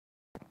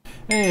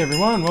Hey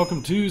everyone,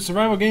 welcome to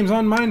Survival Games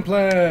on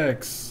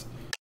Mineplex!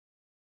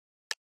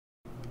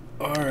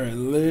 Alright,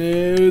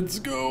 let's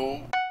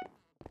go!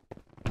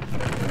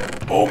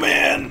 Oh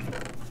man!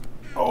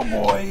 Oh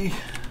boy!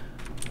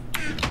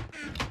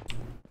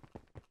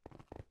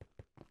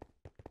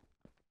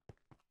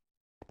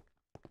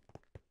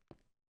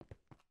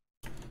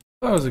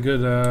 That was a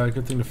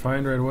good thing to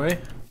find right away.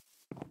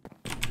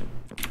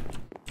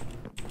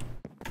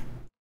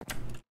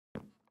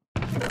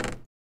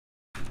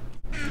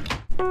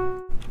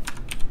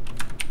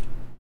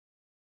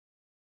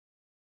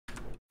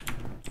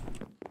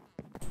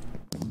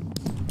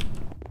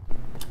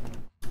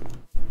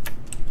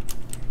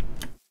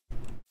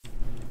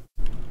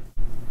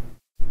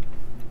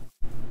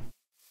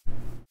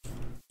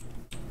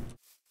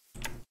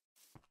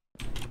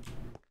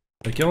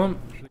 Should I kill him?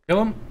 Should I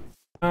kill him?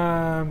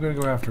 I'm gonna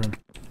go after him.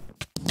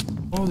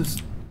 Oh,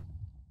 this...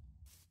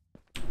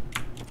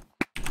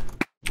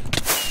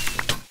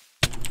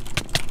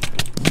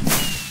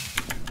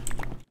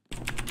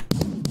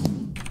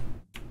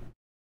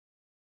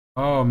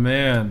 Oh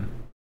man.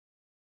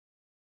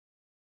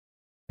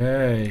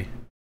 Hey.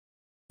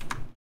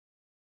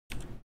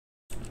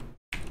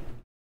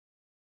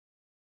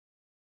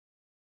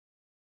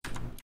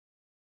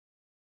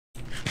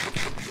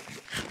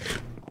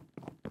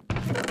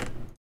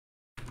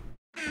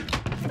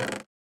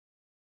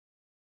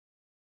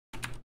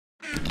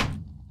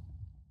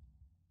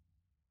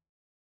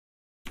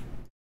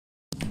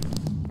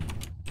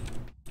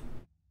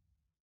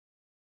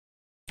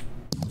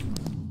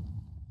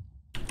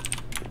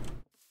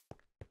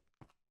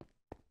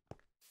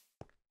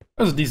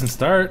 That was a decent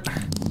start.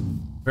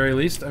 Very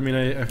least. I mean,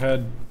 I've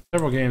had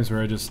several games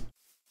where I just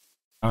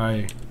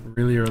die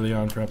really early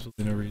on for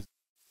absolutely no reason.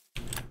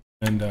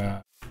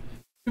 And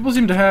people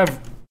seem to have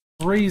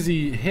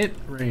crazy hit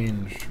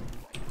range.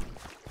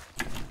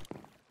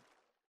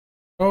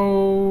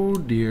 Oh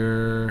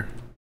dear.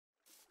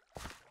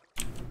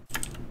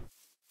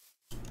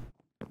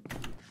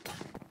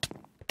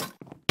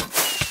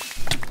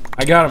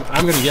 I got him.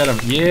 I'm gonna get him.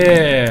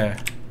 Yeah.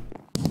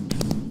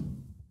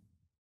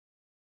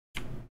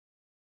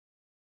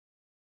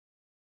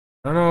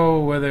 I don't know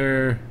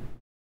whether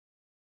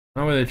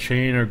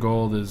chain or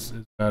gold is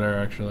better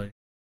actually. I'm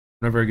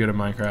not very good at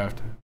Minecraft.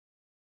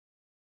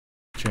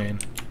 Chain.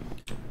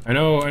 I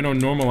know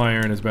normal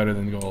iron is better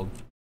than gold.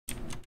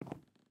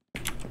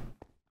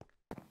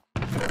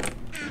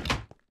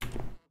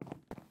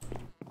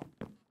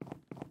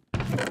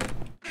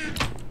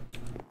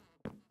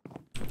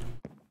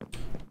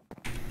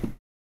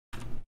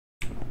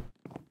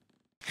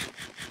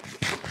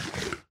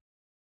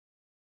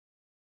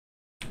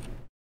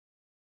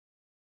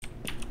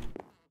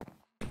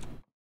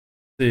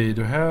 Let's see,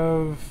 do I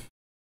have...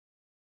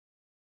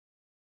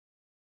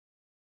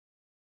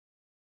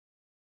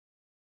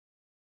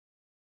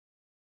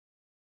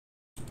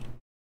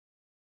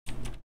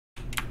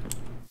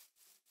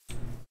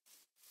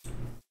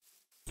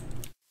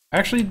 I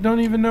actually don't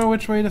even know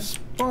which way to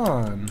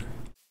spawn.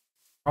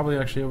 Probably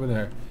actually over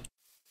there.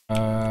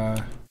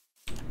 For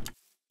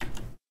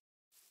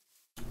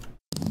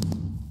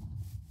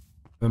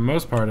the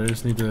most part, I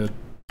just need to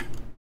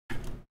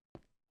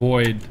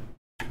avoid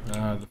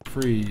the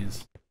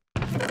freeze.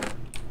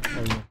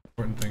 That's the most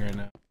important thing right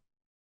now.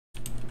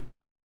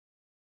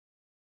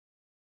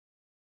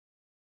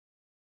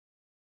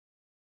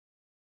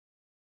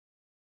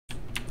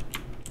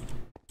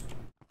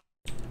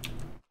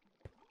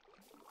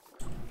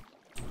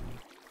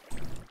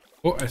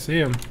 Oh, I see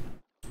him.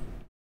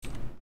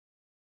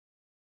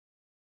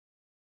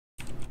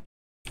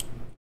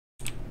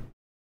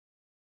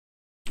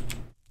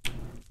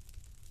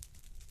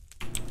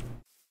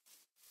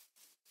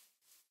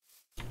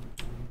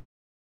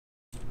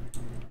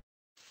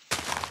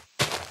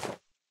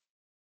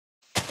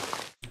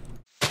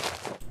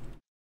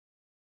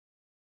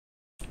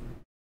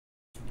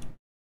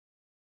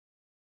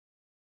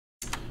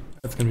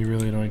 That's gonna be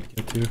really annoying to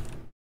get to.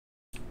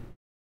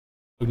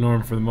 Ignore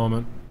him for the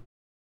moment.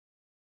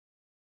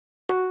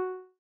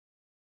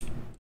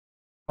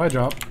 Hi,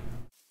 drop.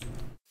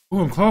 Ooh,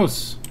 I'm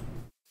close.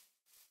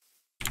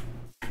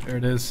 There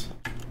it is.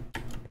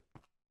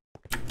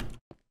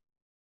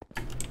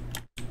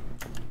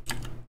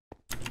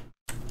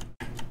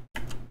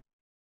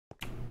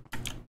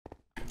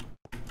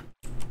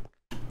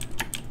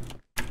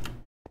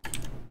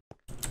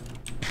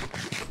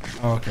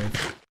 Oh, okay.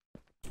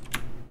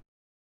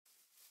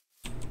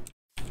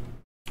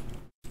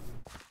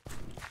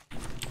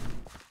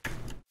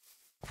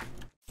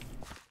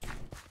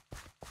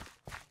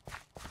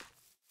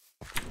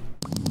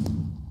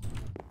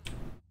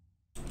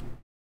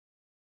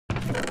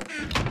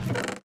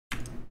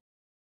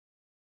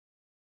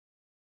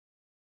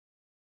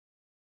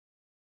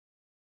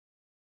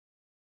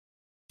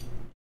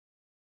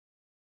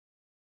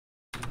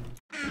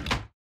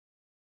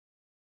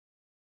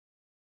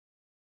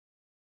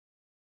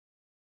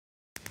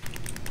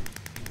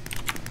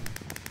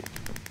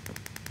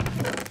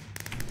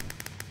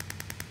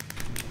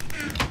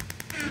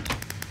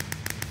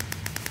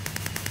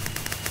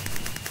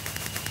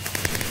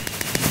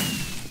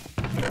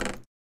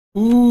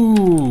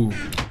 Ooh!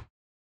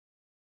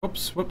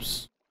 Whoops,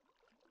 whoops.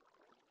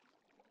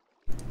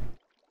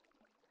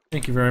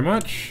 Thank you very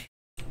much.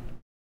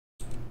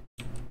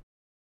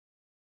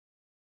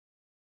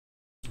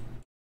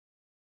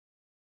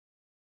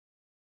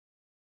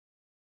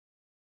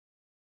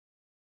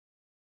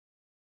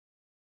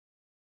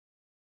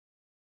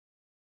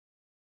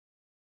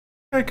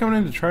 Guy coming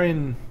in to try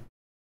and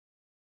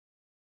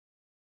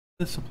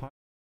this supply.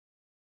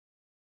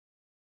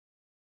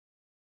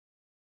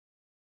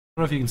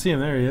 I don't know if you can see him.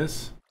 There he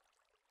is.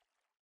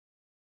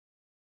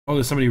 Oh,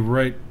 there's somebody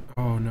right.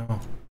 Oh no.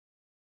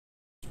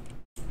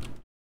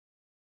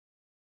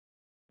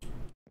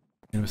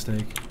 Made a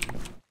mistake.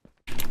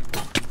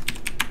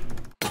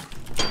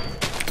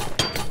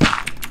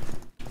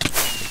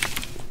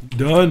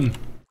 Done.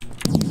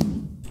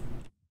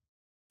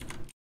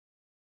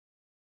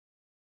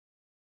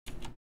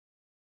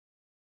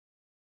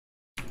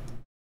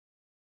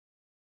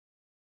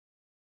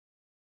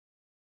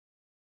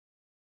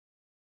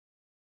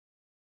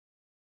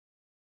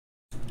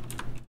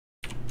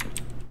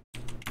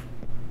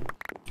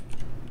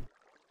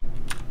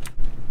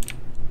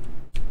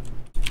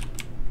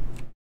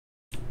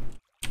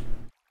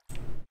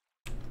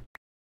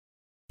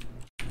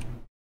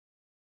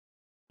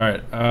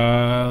 Alright,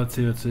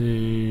 let's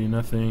see.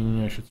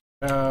 Nothing I should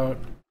check out.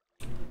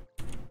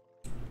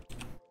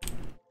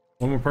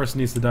 One more person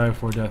needs to die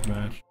before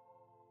deathmatch.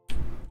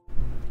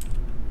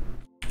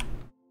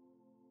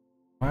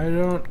 I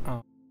don't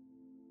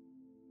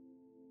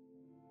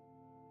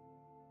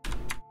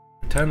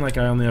pretend like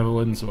I only have a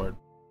wooden sword.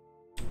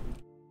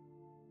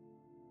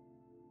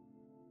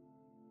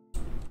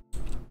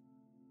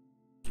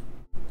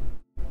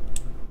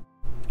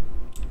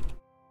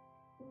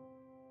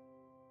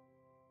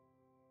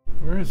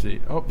 Where is he?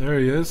 Oh, there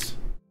he is.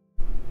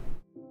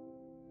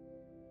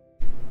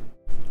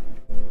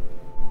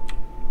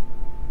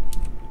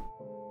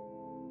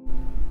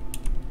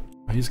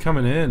 Oh, he's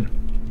coming in.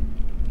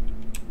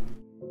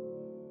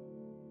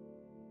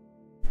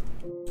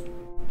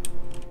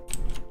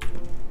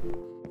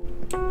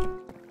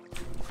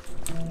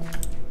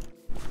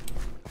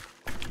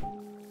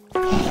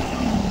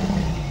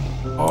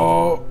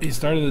 Oh, he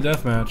started the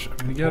deathmatch. I'm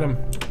gonna get him.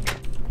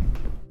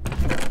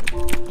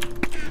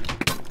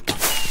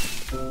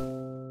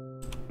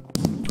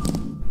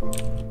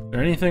 Is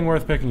there anything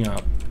worth picking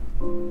up?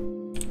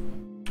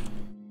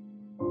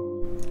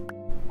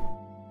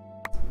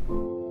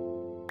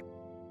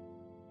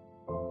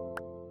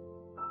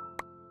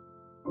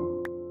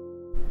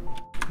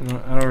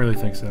 I don't really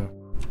think so.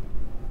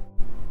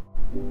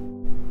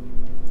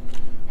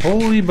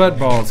 Holy butt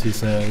balls, he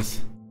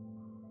says.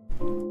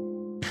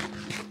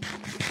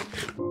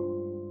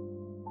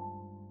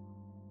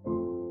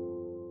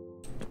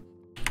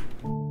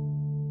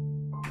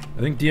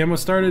 I think DM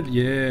was started?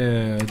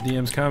 Yeah,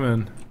 DM's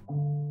coming.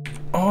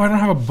 Oh, I don't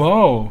have a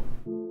bow!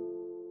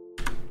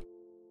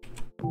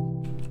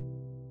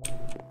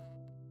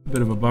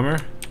 Bit of a bummer.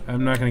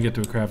 I'm not gonna get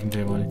to a crafting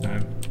table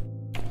anytime.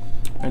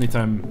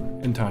 Anytime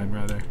in time,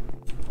 rather.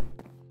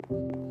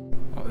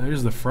 Oh,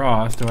 there's the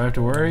frost. Do I have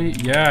to worry?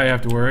 Yeah, I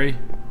have to worry.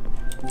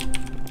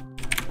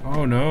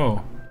 Oh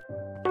no.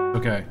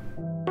 Okay.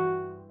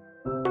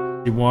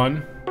 He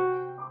won.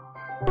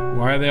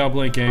 Why are they all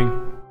blinking?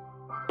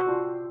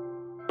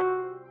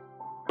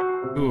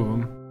 Two of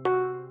them.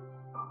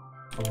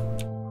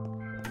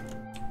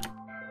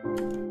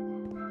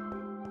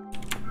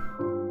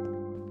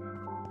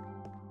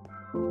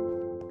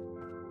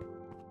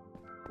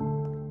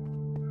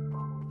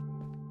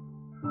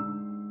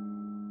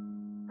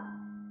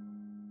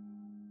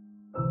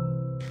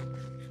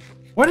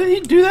 What did he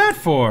do that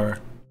for?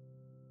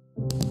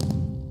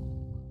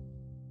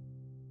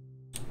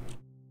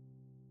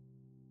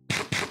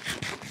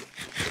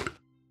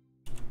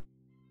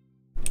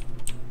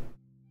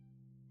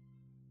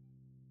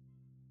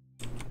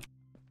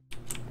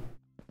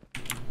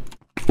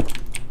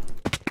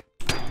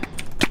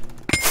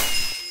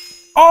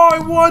 Oh, I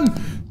won!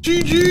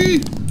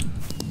 GG!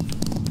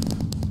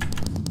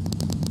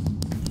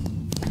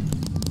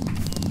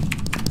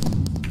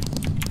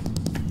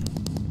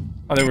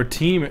 Oh, they were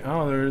team.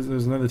 Oh, there's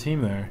another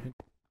team there.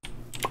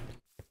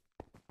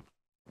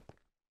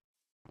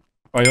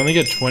 Oh, you only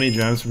get 20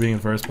 gems for being in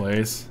first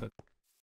place. That's